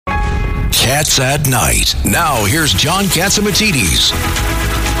Cats at Night. Now, here's John Catsimatidis.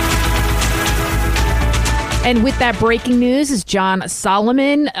 And with that breaking news is John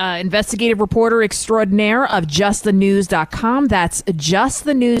Soloman, investigative reporter extraordinaire of justthenews.com. That's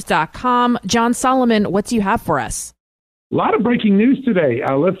justthenews.com. John Soloman, what do you have for us? A lot of breaking news today.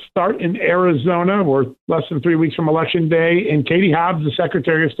 Let's start in Arizona. We're less than 3 weeks from Election Day. And Katie Hobbs, the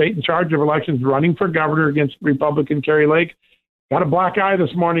Secretary of State in charge of elections, running for governor against Republican Kari Lake, got a black eye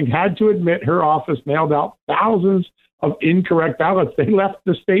this morning, had to admit her office mailed out thousands of incorrect ballots. They left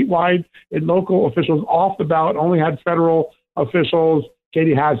the statewide and local officials off the ballot, only had federal officials.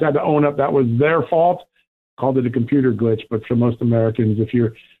 Katie Hobbs had to own up that was their fault. Called it a computer glitch, but for most Americans, if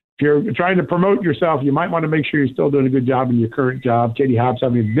you're trying to promote yourself, you might want to make sure you're still doing a good job in your current job. Katie Hobbs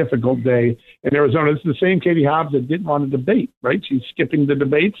having a difficult day in Arizona. This is the same Katie Hobbs that didn't want to debate, right? She's skipping the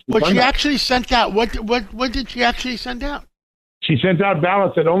debates. What she actually sent out, what did she actually send out? She sent out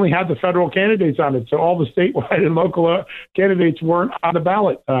ballots that only had the federal candidates on it. So all the statewide and local candidates weren't on the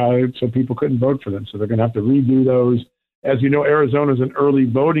ballot. So people couldn't vote for them. So they're going to have to redo those. As you know, Arizona is an early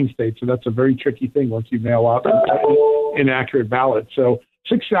voting state. So that's a very tricky thing once you mail out inaccurate ballots. So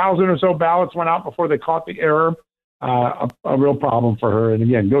 6,000 or so ballots went out before they caught the error. A real problem for her. And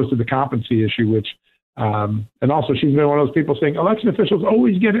again, goes to the competency issue, which, and also she's been one of those people saying election officials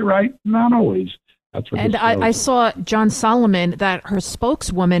always get it right. Not always. And I saw, John Soloman, that her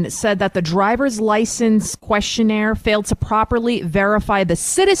spokeswoman said that the driver's license questionnaire failed to properly verify the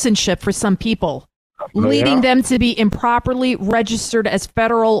citizenship for some people, leading them to be improperly registered as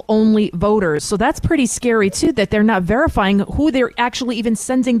federal-only voters. So that's pretty scary, too, that they're not verifying who they're actually even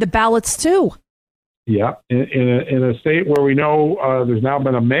sending the ballots to. Yeah, in a state where we know there's now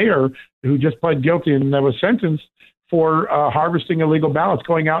been a mayor who just pled guilty and that was sentenced for harvesting illegal ballots,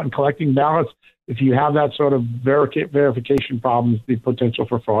 going out and collecting ballots. If you have that sort of verification problems, the potential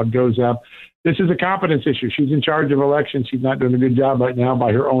for fraud goes up. This is a competence issue. She's in charge of elections. She's not doing a good job right now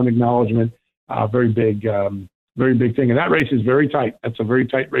by her own acknowledgement. Very big thing. And that race is very tight. That's a very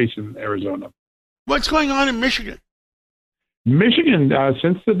tight race in Arizona. What's going on in Michigan? Michigan,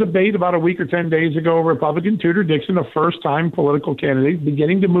 since the debate about a week or 10 days ago, Republican Tudor Dixon, a first-time political candidate,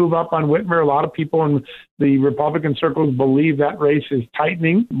 beginning to move up on Whitmer. A lot of people in the Republican circles believe that race is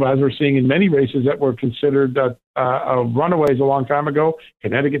tightening, as we're seeing in many races that were considered runaways a long time ago.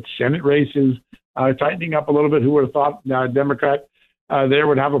 Connecticut Senate races tightening up a little bit. Who would have thought Democrat there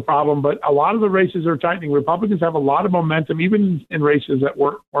would have a problem? But a lot of the races are tightening. Republicans have a lot of momentum, even in races that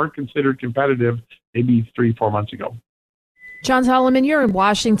weren't considered competitive maybe 3-4 months ago. John Soloman, you're in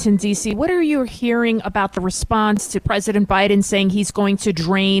Washington, D.C. What are you hearing about the response to President Biden saying he's going to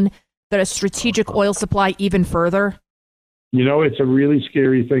drain the strategic oil supply even further? You know, it's a really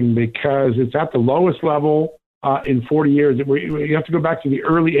scary thing because it's at the lowest level in 40 years. You have to go back to the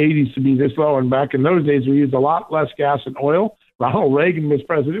early 80s to be this low. And back in those days, we used a lot less gas and oil. Ronald Reagan was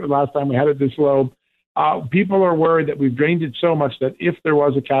president the last time we had it this low. People are worried that we've drained it so much that if there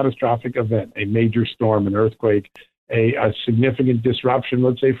was a catastrophic event, a major storm, an earthquake, a significant disruption,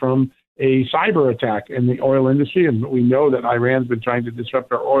 let's say from a cyber attack in the oil industry, and we know that Iran's been trying to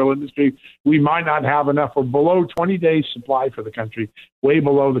disrupt our oil industry, we might not have enough or below 20 days supply for the country, way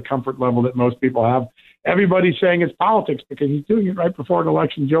below the comfort level that most people have. Everybody's saying it's politics because he's doing it right before an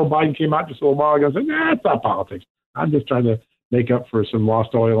election. Joe Biden came out just a little while ago and said, it's not politics. I'm just trying to make up for some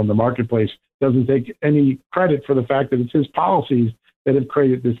lost oil in the marketplace. Doesn't take any credit for the fact that it's his policies that have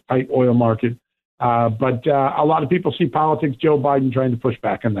created this tight oil market. But a lot of people see politics. Joe Biden trying to push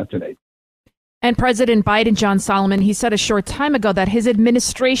back on that today. And President Biden, John Soloman, he said a short time ago that his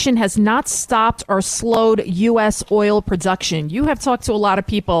administration has not stopped or slowed U.S. oil production. You have talked to a lot of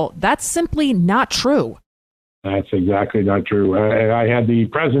people. That's simply not true. That's exactly not true. I had the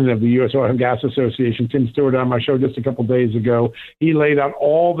president of the U.S. Oil and Gas Association, Tim Stewart, on my show just a couple days ago. He laid out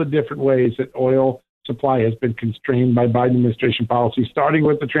all the different ways that oil supply has been constrained by Biden administration policy, starting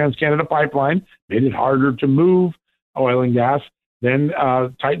with the Trans-Canada Pipeline, made it harder to move oil and gas, then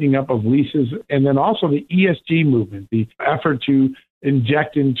tightening up of leases, and then also the ESG movement, the effort to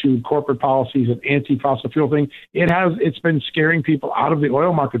inject into corporate policies an anti-fossil fuel thing. It's been scaring people out of the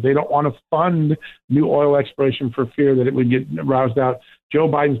oil market. They don't want to fund new oil exploration for fear that it would get roused out. Joe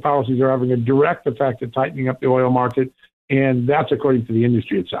Biden's policies are having a direct effect at tightening up the oil market, and that's according to the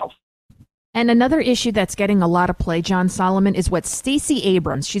industry itself. And another issue that's getting a lot of play, John Soloman, is what Stacey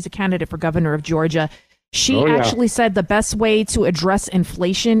Abrams, she's a candidate for governor of Georgia, she actually said the best way to address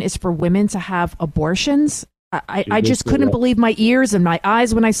inflation is for women to have abortions. I just couldn't believe my ears and my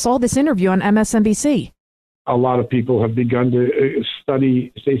eyes when I saw this interview on MSNBC. A lot of people have begun to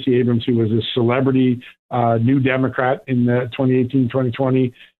study Stacey Abrams, who was a celebrity, new Democrat in 2018,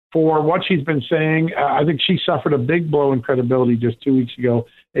 2020. for what she's been saying. I think she suffered a big blow in credibility just 2 weeks ago.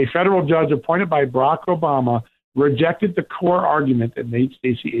 A federal judge appointed by Barack Obama rejected the core argument that made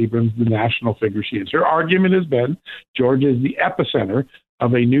Stacey Abrams the national figure she is. Her argument has been Georgia is the epicenter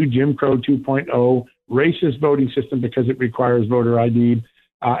of a new Jim Crow 2.0 racist voting system because it requires voter ID.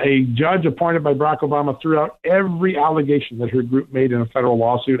 A judge appointed by Barack Obama threw out every allegation that her group made in a federal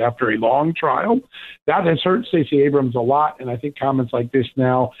lawsuit after a long trial. That has hurt Stacey Abrams a lot, and I think comments like this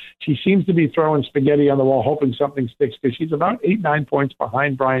now, she seems to be throwing spaghetti on the wall, hoping something sticks, because she's about 8-9 points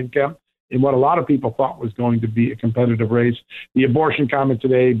behind Brian Kemp in what a lot of people thought was going to be a competitive race. The abortion comment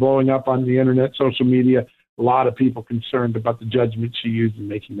today, blowing up on the internet, social media, a lot of people concerned about the judgment she used in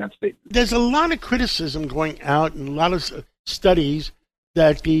making that statement. There's a lot of criticism going out and a lot of studies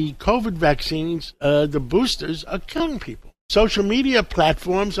that the COVID vaccines, the boosters, are killing people. Social media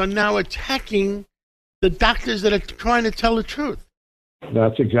platforms are now attacking the doctors that are trying to tell the truth.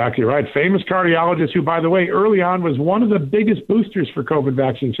 That's exactly right. Famous cardiologist who, by the way, early on was one of the biggest boosters for COVID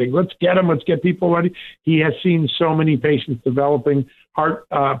vaccines, saying, let's get them, let's get people ready. He has seen so many patients developing heart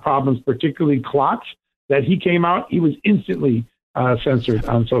problems, particularly clots, that he came out, he was instantly censored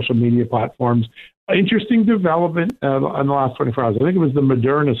on social media platforms. Interesting development in the last 24 hours. I think it was the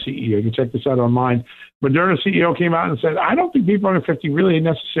Moderna CEO. You can check this out online. Moderna CEO came out and said, I don't think people under 50 really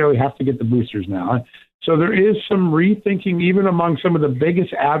necessarily have to get the boosters now. So there is some rethinking, even among some of the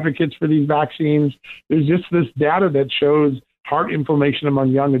biggest advocates for these vaccines. There's just this data that shows heart inflammation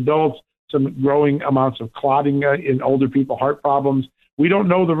among young adults, some growing amounts of clotting in older people, heart problems. We don't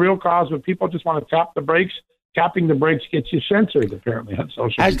know the real cause, but people just want to tap the brakes. Tapping the brakes gets you censored, apparently, on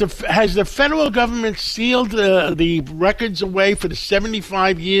social media. Has the federal government sealed the records away for the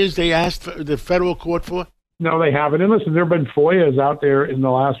 75 years they asked for the federal court for? No, they haven't. And listen, there have been FOIAs out there in the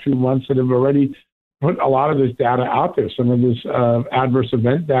last few months that have already put a lot of this data out there, some of this adverse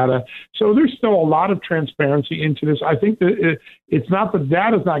event data. So there's still a lot of transparency into this. I think that it's not the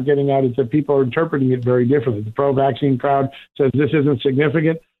data's not getting out, it's that people are interpreting it very differently. The pro-vaccine crowd says this isn't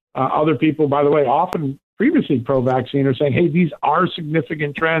significant. Other people, by the way, often previously pro-vaccine are saying, hey, these are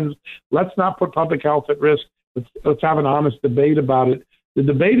significant trends. Let's not put public health at risk. Let's have an honest debate about it. The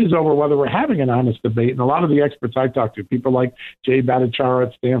debate is over whether we're having an honest debate. And a lot of the experts I talked to, people like Jay Bhattacharya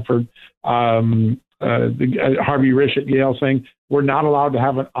at Stanford, Harvey Risch at Yale, saying we're not allowed to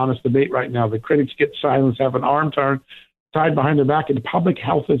have an honest debate right now. The critics get silenced, have an arm tied behind their back, and public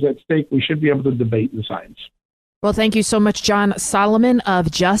health is at stake. We should be able to debate the science. Well, thank you so much, John Soloman of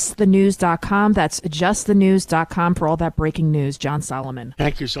justthenews.com. That's justthenews.com for all that breaking news. John Soloman.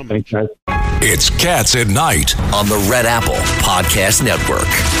 Thank you so much. Thanks, guys. It's Cats at Night on the Red Apple Podcast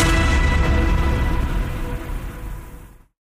Network.